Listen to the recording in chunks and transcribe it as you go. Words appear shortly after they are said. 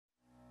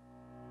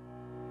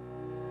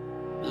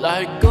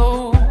like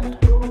gold.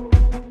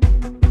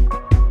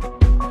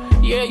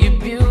 Yeah, you're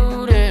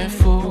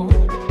beautiful.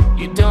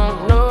 You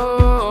don't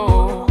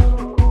know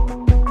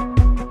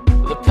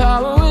the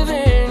power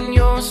within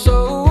your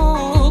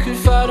soul. Could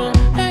fight an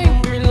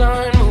angry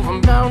lion, move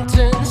a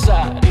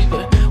mountainside.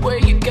 Either way,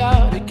 you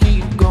gotta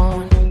keep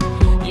going.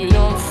 You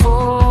don't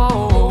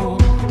fall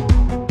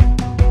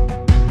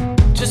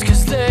just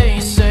 'cause they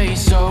say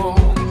so.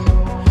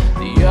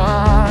 The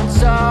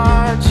odds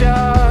are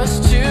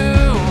just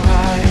too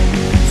high.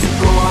 So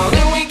go all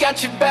in, we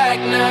got your back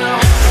now.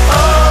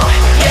 Oh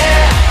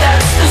yeah,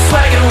 that's the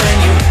swagger when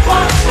you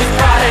walk with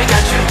pride.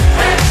 Got your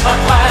head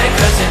up high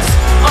 'cause it's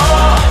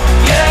oh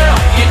yeah,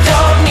 you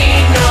don't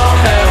need no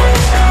help.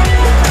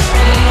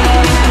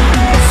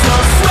 So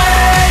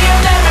swear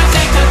you'll never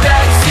take the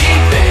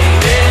backseat,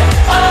 baby.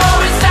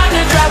 Oh, it's time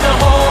to drive the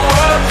whole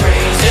world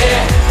crazy.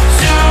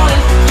 Soon,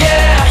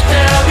 yeah,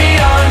 they'll be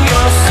on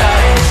your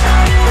side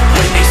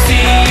when they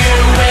see you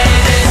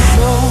winning.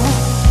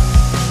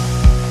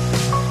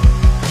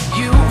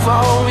 You've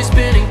always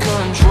been in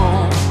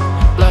control,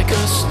 like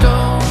a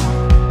stone.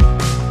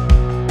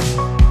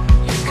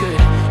 You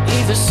could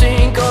either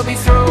sink or be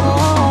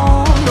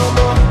thrown. No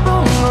more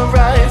wrong or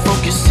right.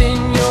 Focus in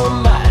your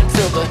mind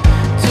till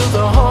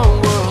the whole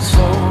world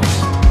flows,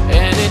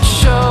 and it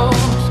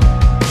shows.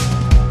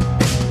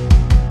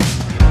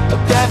 A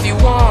path you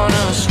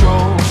wanna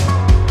stroll.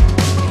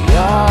 The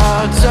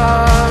odds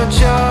are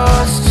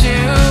just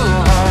too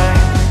high.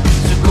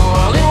 So go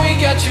all in, we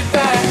got your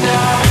back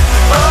now.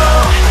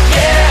 Oh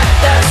yeah,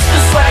 that's the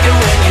swagger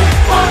when you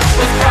walk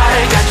with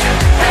pride. Got your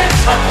head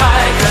up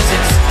high 'cause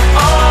it's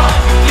oh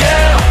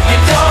yeah, you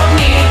don't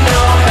need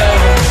no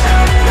help.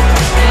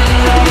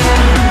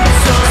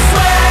 So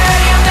swear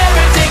you'll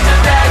never take the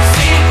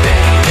backseat,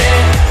 baby.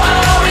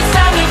 Oh, it's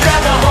time to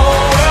drive the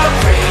whole world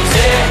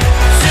crazy.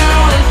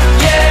 Soon,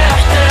 yeah,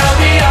 they'll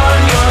be on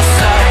your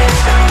side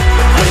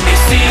when they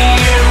see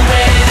you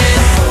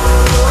winning.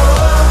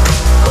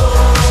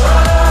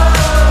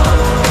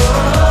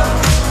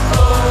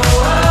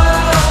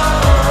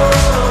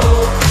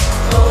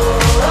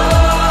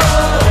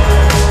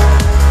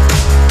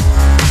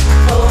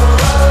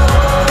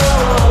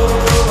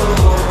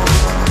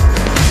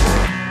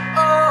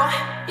 Oh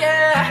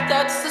yeah,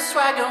 that's the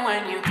swagger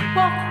when you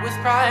walk with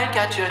pride.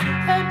 Got your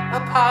head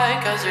up high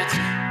 'cause it's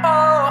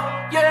oh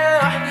yeah,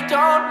 you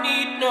don't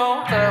need no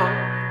help.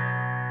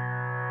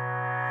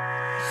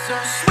 So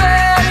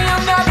swear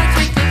you'll never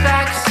take the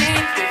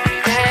backseat,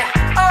 baby.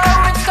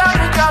 Oh, it's time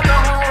to drive the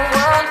whole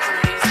world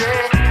crazy.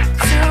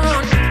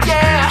 Soon,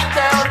 yeah,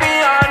 they'll be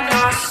on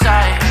your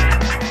side.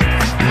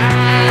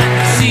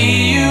 See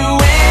you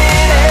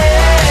winning.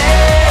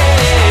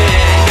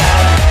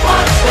 Gotta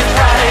walk with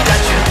pride.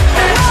 Got your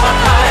head up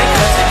high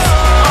 'cause it's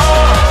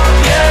oh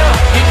yeah,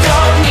 you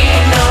don't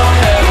need no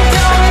help.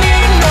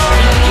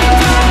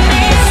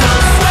 So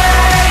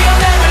swear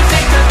you'll never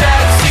take the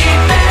backseat,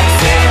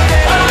 baby.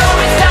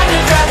 Oh, it's time to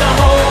drive the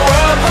whole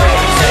world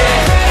crazy.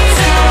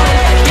 Soon,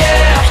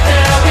 yeah,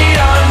 they'll be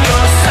on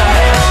your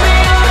side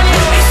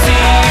when they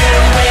see you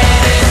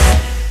winning.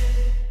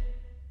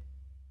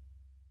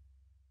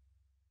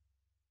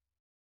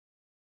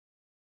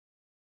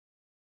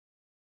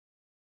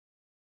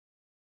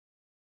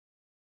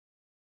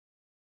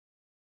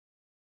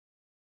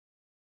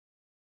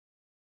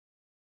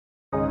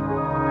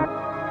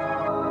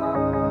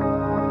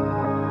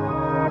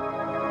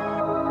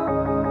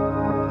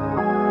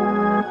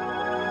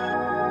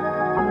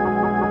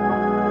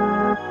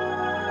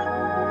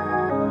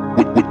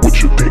 What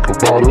you think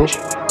about us?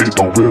 It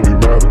don't really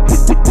matter.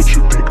 What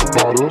you think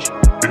about us?